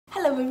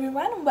Hello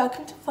everyone and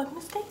welcome to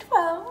Vlogmas Day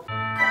 12.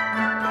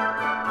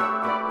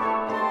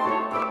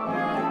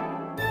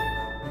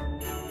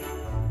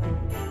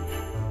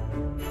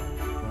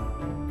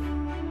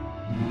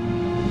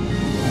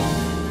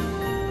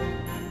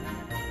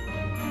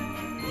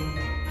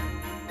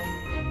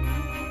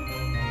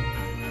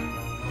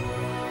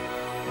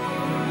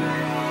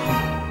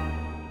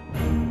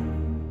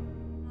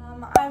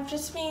 I've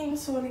just been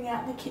sorting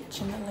out the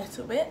kitchen a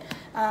little bit.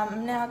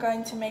 I'm now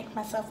going to make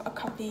myself a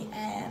coffee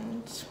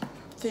and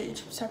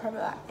food, so probably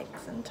like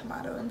eggs and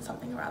tomato and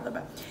something or other,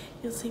 but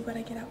you'll see what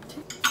I get up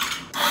to.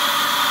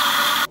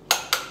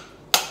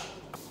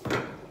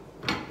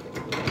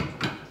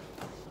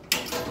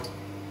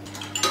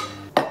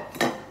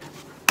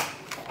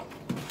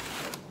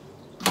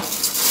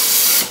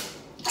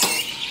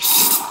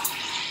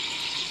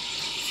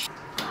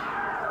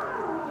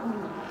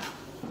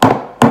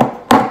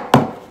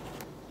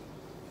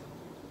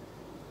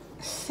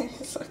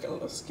 It's like a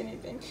little skinny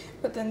thing,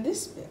 but then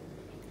this bit,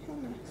 how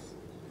nice.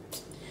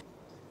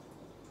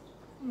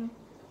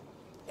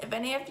 If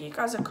any of you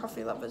guys are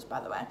coffee lovers, by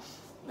the way,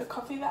 the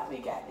coffee that we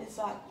get is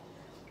like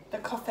the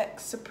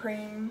Coffex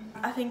Supreme.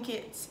 I think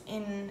it's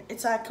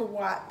like a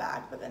white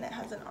bag, but then it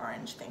has an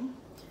orange thing.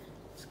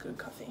 It's good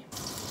coffee.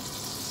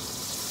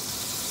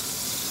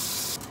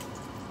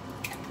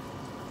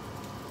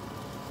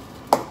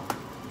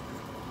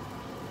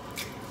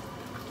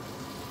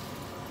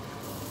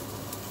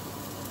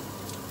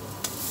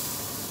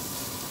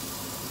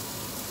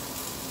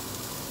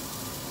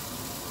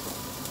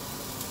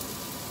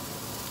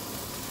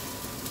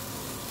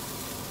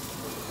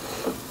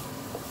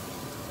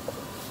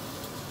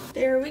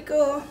 There we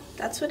go.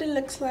 That's what it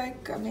looks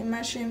like. I mean,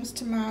 mushrooms,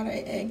 tomato,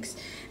 eggs.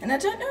 And I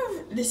don't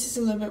know if this is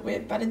a little bit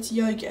weird, but it's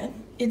yogurt.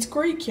 It's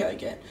Greek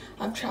yogurt.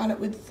 I've tried it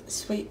with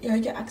sweet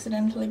yogurt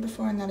accidentally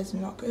before and that is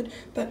not good.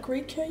 But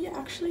Greek yogurt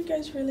actually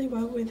goes really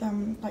well with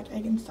like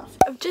egg and stuff.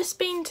 I've just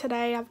been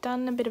today, I've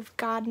done a bit of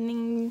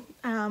gardening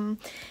and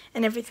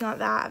everything like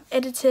that. I've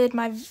edited,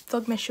 my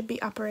Vlogmas should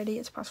be up already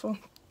as possible.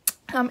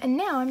 And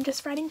now I'm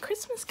just writing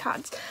Christmas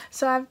cards.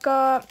 So I've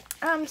got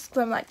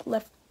some like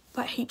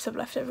heaps of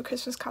leftover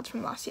Christmas cards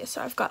from last year.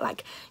 So I've got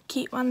like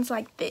cute ones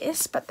like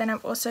this, but then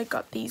I've also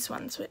got these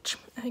ones which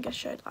I think I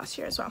showed last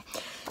year as well.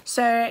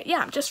 So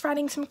yeah, I'm just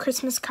writing some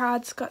Christmas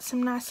cards. Got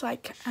some nice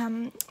like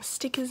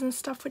stickers and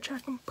stuff which I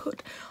can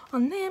put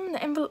on them,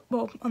 the envelope,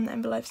 well, on the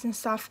envelopes and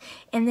stuff.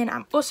 And then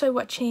I'm also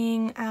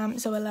watching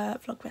Zoella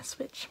Vlogmas,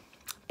 which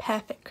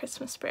perfect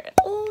Christmas spirit.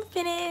 All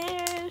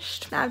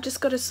finished. Now I've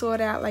just got to sort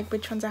out like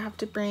which ones I have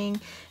to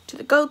bring to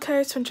the Gold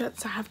Coast, which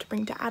ones I have to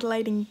bring to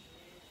Adelaide and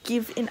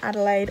give in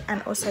Adelaide,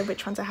 and also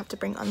which ones I have to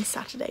bring on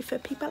Saturday for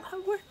people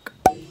at work.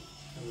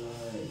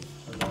 Hello,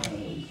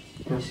 hello.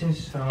 This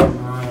is so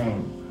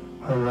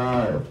annoying.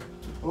 Hello.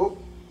 Oh,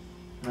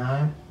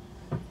 no.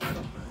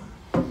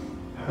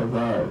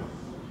 Hello.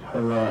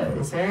 Hello.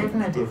 Is there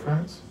even a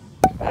difference?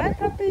 Bye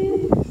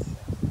puppies.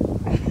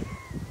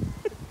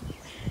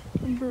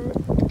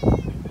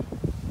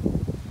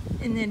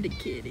 And then the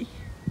kitty.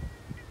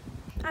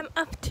 I'm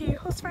up to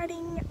horse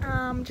riding,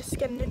 just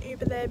getting an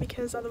Uber there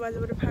because otherwise I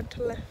would have had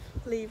to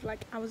leave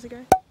like hours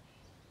ago.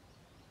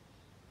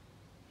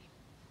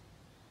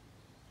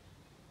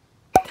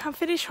 I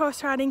finished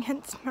horse riding,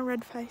 hence my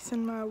red face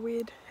and my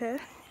weird hair,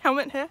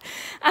 helmet hair.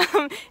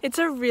 It's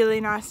a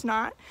really nice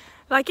night.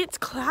 Like, it's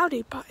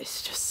cloudy, but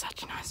it's just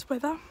such nice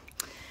weather.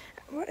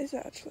 What is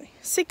it actually?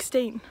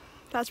 16.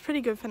 That's pretty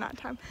good for night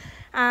time.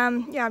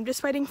 Yeah, I'm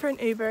just waiting for an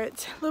Uber.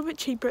 It's a little bit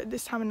cheaper at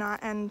this time of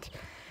night, and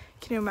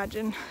can you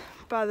imagine?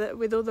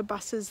 With all the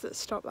buses that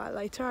stop like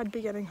later, I'd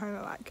be getting home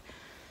at like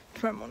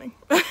tomorrow morning.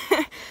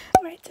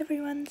 Right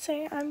everyone,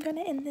 so I'm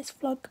gonna end this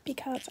vlog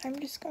because I'm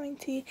just going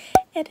to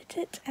edit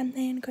it and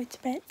then go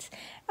to bed.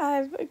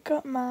 I've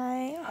got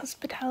my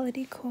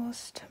hospitality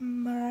course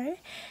tomorrow,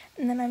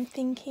 and then I'm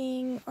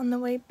thinking on the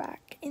way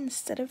back,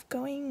 instead of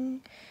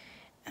going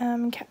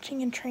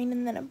catching a train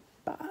and then a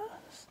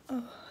bus,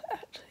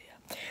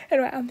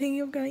 anyway, I'm thinking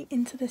of going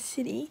into the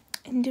city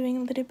and doing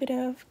a little bit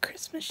of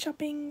Christmas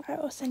shopping. I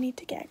also need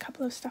to get a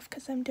couple of stuff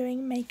because I'm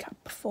doing makeup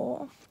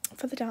for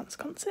the dance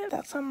concert.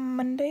 That's on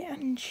Monday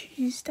and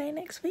Tuesday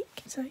next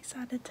week. So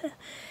excited to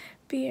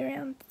be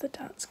around the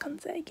dance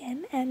concert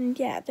again. And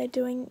yeah, they're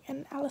doing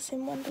an Alice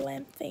in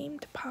Wonderland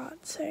themed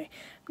part. So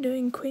I'm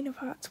doing Queen of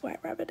Hearts, White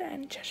Rabbit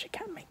and Cheshire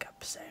Cat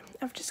makeup. So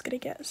I've just got to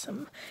get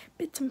some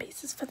bits and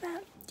pieces for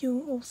that.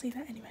 You'll all see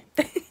that anyway.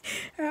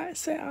 Alright,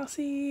 so I'll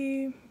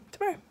see you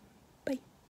tomorrow.